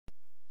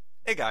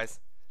Hey guys,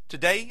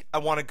 today I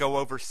want to go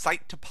over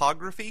site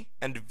topography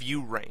and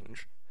view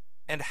range,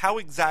 and how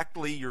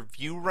exactly your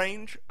view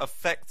range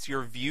affects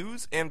your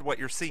views and what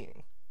you're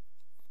seeing.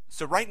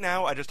 So right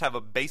now I just have a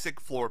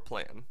basic floor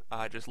plan.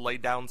 I just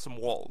laid down some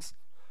walls.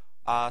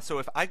 So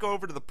if I go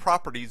over to the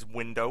Properties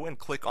window and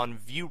click on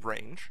View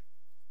Range,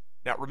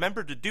 now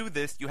remember to do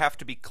this you have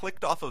to be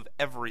clicked off of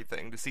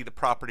everything to see the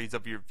properties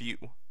of your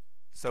view.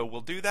 So we'll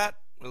do that.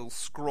 We'll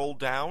scroll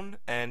down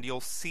and you'll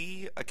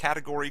see a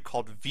category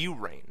called View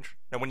Range.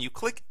 Now when you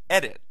click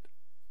Edit,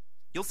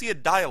 you'll see a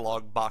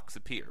dialog box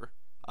appear.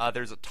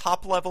 There's a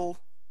top level,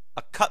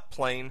 a cut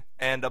plane,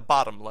 and a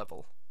bottom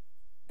level.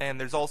 And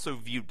there's also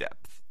view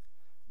depth.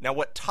 Now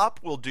what top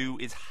will do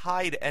is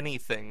hide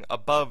anything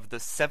above the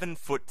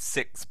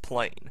 7'6"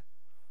 plane.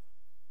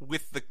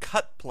 With the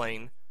cut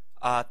plane,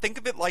 think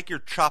of it like you're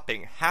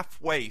chopping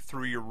halfway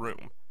through your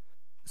room.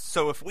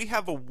 So if we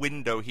have a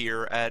window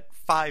here at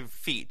 5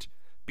 feet,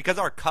 because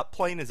our cut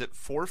plane is at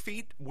 4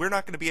 feet, we're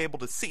not going to be able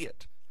to see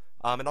it.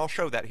 And I'll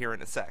show that here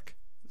in a sec.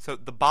 So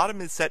the bottom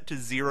is set to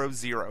 0,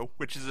 0,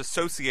 which is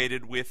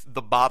associated with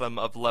the bottom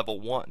of level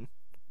 1.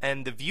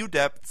 And the view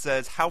depth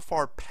says how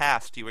far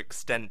past you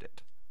extend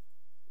it.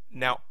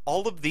 Now,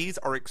 all of these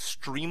are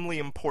extremely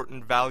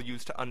important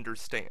values to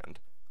understand,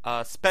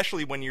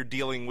 especially when you're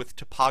dealing with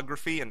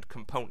topography and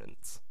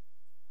components.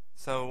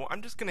 So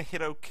I'm just going to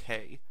hit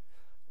OK.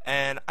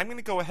 And I'm going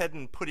to go ahead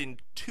and put in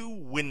 2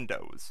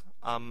 windows.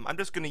 I'm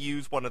just going to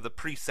use one of the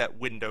preset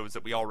windows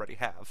that we already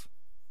have.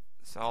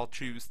 So I'll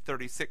choose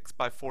 36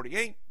 by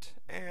 48,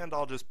 and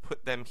I'll just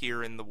put them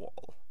here in the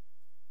wall.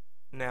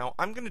 Now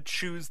I'm going to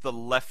choose the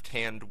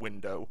left-hand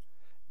window,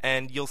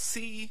 and you'll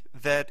see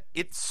that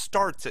it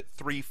starts at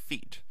 3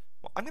 feet.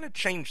 Well, I'm going to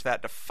change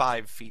that to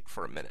 5 feet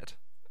for a minute.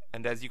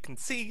 And as you can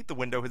see, the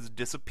window has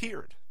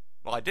disappeared.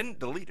 Well, I didn't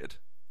delete it.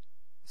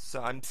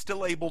 So I'm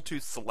still able to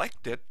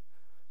select it,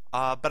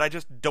 but I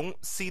just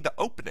don't see the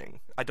opening.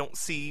 I don't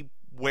see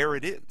where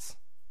it is.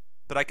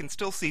 But I can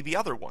still see the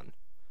other one.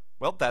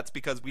 Well, that's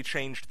because we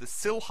changed the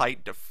sill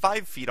height to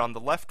 5 feet on the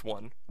left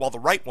one, while the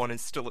right one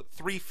is still at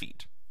 3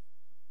 feet.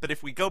 But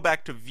if we go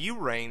back to view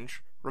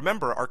range,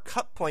 remember our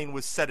cut plane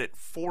was set at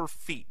 4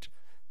 feet.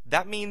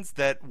 That means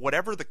that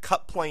whatever the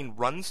cut plane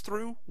runs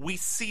through, we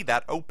see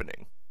that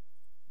opening.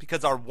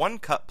 Because our one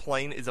cut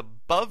plane is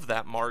above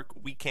that mark,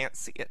 we can't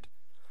see it.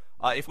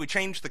 If we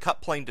change the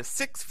cut plane to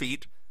 6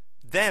 feet,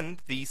 then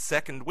the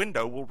second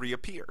window will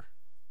reappear.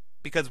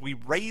 Because we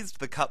raised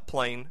the cut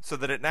plane so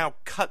that it now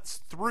cuts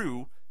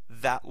through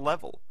that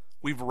level.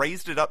 We've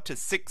raised it up to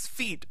 6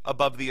 feet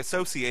above the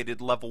associated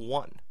level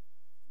 1.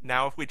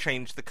 Now if we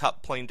change the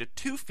cut plane to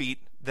 2 feet,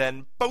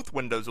 then both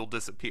windows will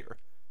disappear,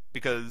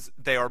 because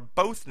they are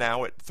both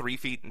now at 3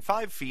 feet and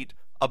 5 feet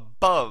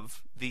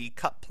above the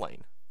cut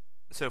plane.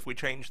 So if we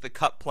change the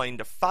cut plane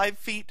to 5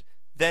 feet,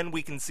 then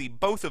we can see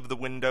both of the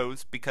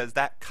windows because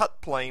that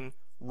cut plane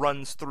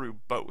runs through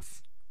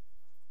both.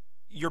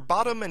 Your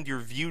bottom and your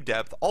view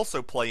depth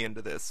also play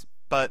into this,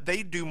 but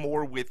they do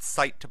more with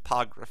site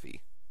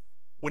topography.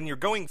 When you're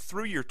going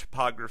through your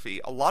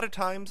topography, a lot of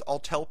times I'll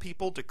tell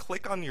people to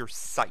click on your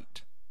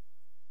site.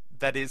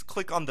 That is,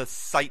 click on the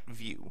site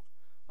view.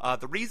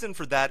 The reason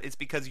for that is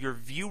because your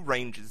view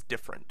range is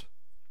different.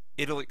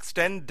 It'll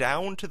extend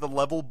down to the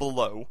level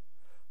below.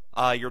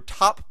 Your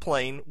top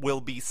plane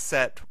will be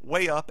set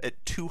way up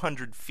at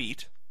 200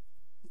 feet.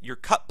 Your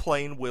cut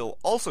plane will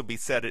also be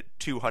set at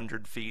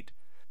 200 feet.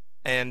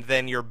 And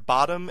then your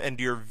bottom and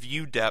your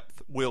view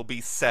depth will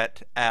be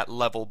set at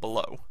level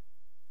below.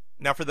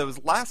 Now for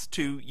those last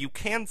two, you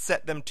can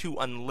set them to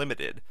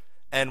unlimited,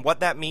 and what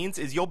that means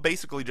is you'll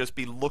basically just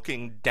be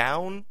looking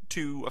down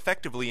to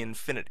effectively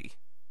infinity.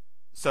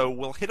 So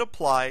we'll hit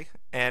apply,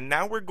 and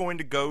now we're going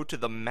to go to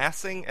the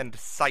Massing and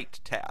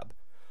Site tab.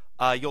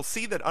 You'll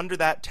see that under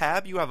that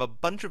tab you have a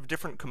bunch of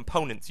different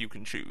components you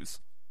can choose.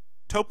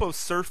 Topo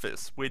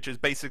Surface, which is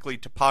basically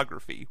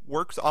topography,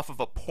 works off of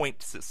a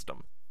point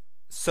system.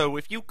 So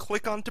if you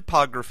click on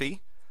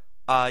topography,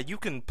 you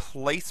can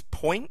place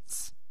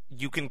points.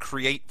 You can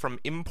create from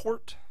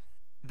import.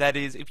 That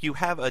is, if you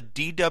have a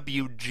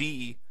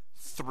DWG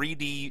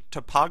 3D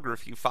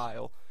topography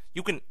file,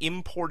 you can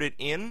import it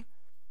in,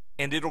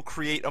 and it'll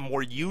create a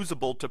more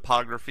usable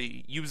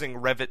topography using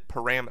Revit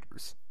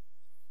parameters.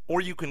 Or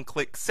you can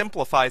click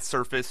Simplify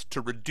Surface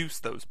to reduce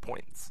those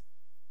points.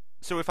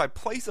 So if I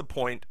place a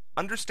point,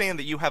 understand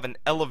that you have an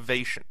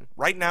elevation.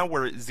 Right now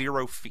we're at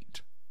 0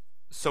 feet.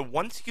 So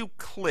once you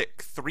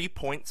click 3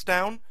 points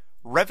down,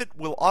 Revit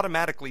will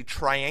automatically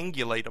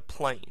triangulate a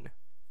plane.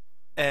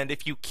 And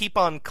if you keep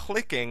on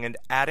clicking and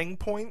adding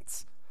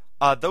points,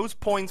 those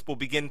points will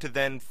begin to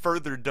then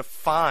further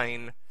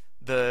define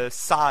the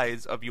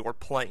size of your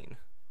plane.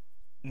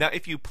 Now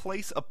if you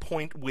place a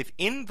point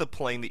within the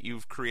plane that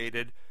you've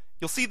created,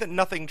 you'll see that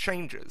nothing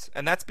changes,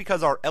 and that's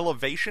because our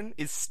elevation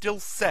is still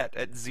set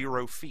at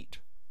 0 feet.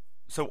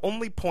 So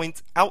only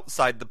points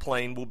outside the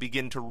plane will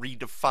begin to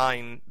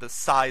redefine the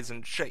size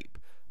and shape.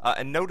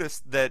 And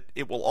notice that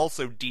it will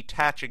also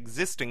detach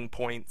existing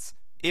points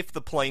if the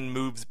plane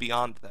moves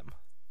beyond them.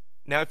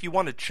 Now, if you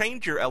want to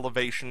change your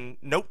elevation,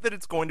 note that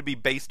it's going to be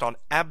based on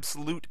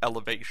absolute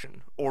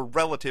elevation, or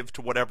relative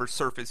to whatever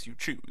surface you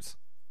choose.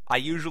 I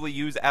usually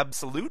use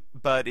absolute,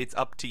 but it's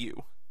up to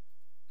you.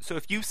 So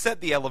if you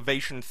set the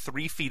elevation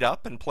 3 feet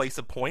up and place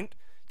a point,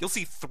 you'll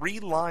see 3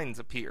 lines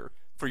appear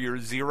for your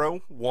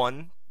 0,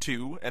 1,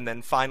 2, and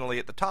then finally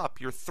at the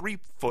top, your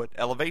 3-foot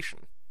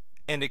elevation.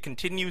 And it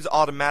continues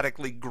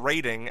automatically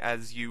grading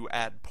as you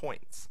add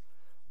points.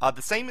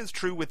 The same is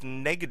true with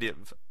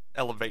negative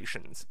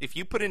elevations. If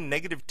you put in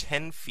negative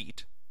 10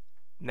 feet,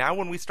 now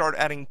when we start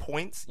adding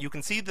points, you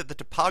can see that the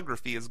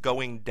topography is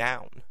going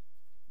down.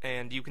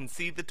 And you can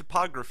see the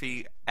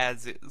topography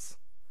as is.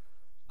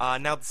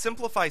 Now the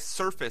Simplify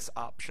Surface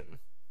option.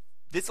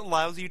 This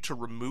allows you to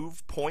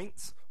remove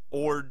points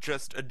or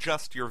just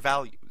adjust your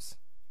values.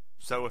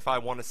 So if I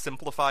want to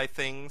simplify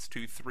things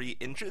to 3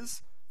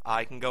 inches,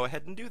 I can go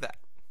ahead and do that.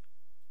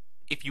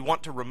 If you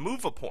want to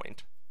remove a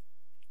point,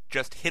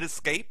 just hit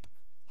Escape,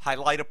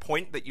 highlight a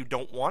point that you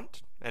don't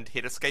want, and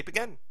hit Escape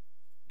again.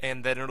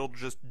 And then it'll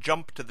just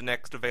jump to the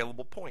next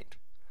available point.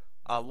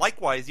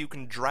 Likewise, you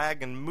can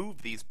drag and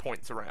move these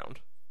points around.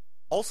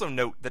 Also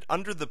note that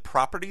under the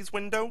Properties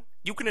window,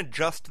 you can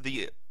adjust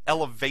the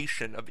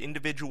elevation of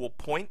individual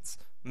points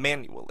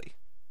manually.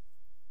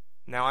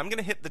 Now I'm going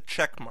to hit the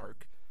check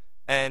mark,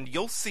 and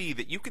you'll see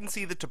that you can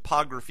see the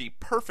topography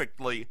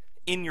perfectly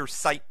in your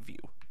site view.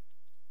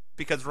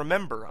 Because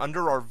remember,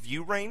 under our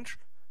view range,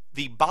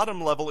 the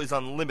bottom level is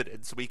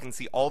unlimited, so we can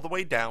see all the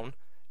way down,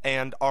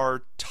 and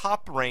our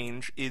top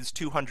range is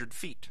 200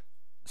 feet.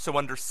 So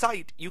under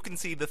Site, you can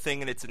see the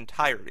thing in its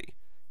entirety.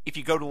 If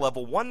you go to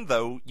level 1,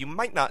 though, you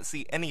might not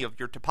see any of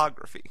your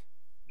topography.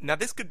 Now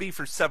this could be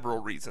for several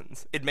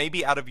reasons. It may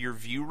be out of your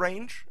view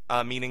range,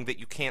 meaning that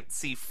you can't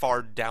see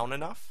far down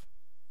enough.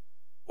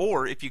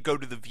 Or if you go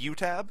to the View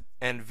tab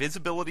and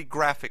Visibility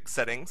Graphics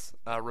Settings,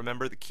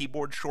 remember the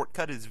keyboard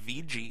shortcut is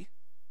VG.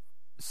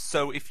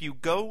 So if you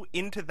go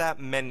into that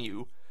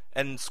menu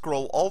and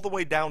scroll all the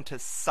way down to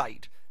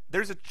Site,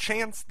 there's a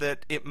chance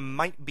that it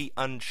might be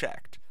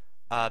unchecked.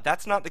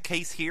 That's not the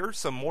case here,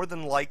 so more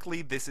than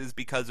likely this is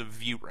because of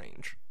view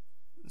range.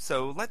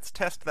 So let's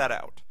test that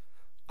out.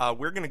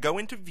 We're going to go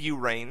into view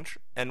range,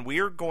 and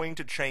we're going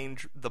to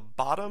change the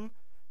bottom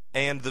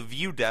and the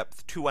view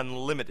depth to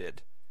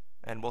unlimited.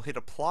 And we'll hit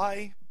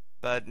apply,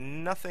 but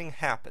nothing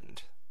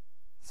happened.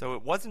 So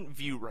it wasn't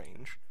view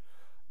range.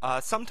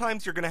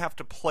 Sometimes you're going to have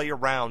to play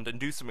around and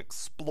do some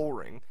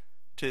exploring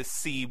to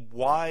see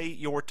why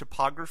your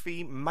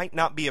topography might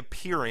not be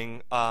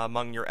appearing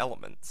among your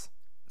elements.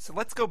 So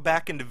let's go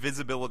back into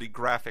Visibility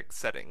Graphics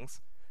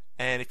Settings,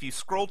 and if you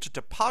scroll to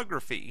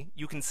Topography,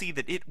 you can see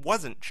that it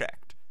wasn't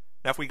checked.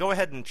 Now if we go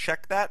ahead and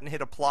check that and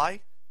hit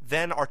Apply,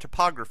 then our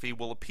topography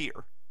will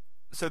appear.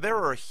 So there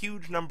are a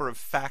huge number of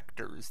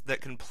factors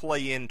that can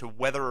play into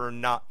whether or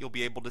not you'll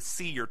be able to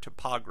see your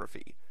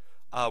topography,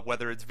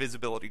 whether it's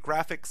Visibility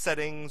Graphics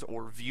Settings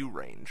or View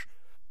Range.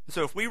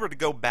 So if we were to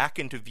go back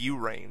into View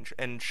Range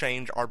and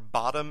change our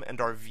bottom and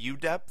our view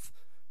depth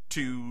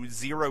to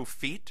 0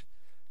 feet,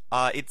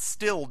 it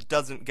still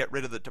doesn't get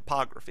rid of the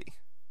topography.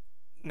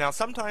 Now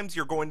sometimes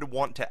you're going to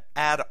want to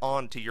add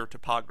on to your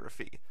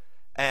topography,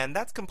 and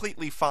that's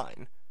completely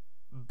fine.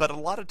 But a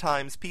lot of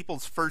times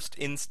people's first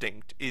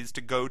instinct is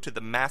to go to the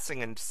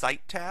Massing and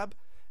Site tab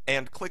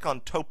and click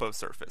on Topo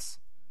Surface.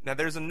 Now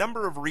there's a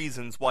number of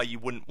reasons why you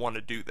wouldn't want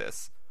to do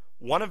this.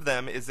 One of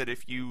them is that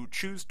if you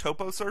choose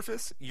Topo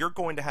Surface, you're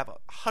going to have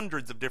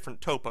hundreds of different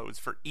topos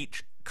for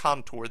each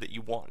contour that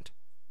you want.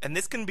 And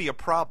this can be a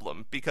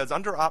problem because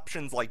under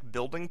options like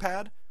Building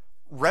Pad,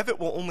 Revit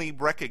will only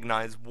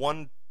recognize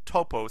one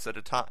topos at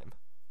a time.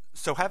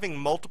 So having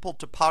multiple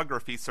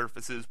topography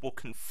surfaces will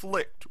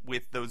conflict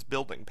with those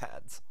building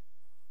pads.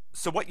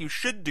 So what you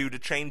should do to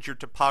change your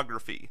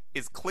topography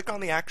is click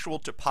on the actual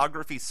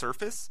topography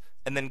surface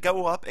and then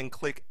go up and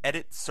click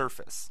Edit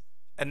Surface.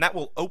 And that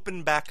will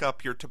open back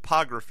up your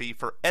topography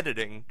for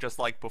editing just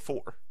like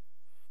before.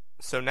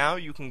 So now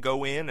you can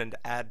go in and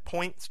add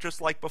points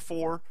just like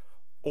before,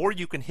 or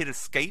you can hit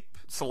Escape,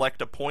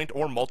 select a point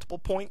or multiple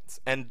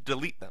points, and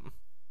delete them.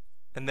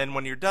 And then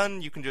when you're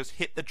done, you can just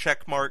hit the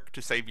check mark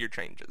to save your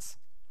changes.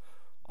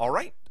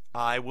 Alright,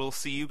 I will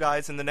see you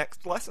guys in the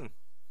next lesson.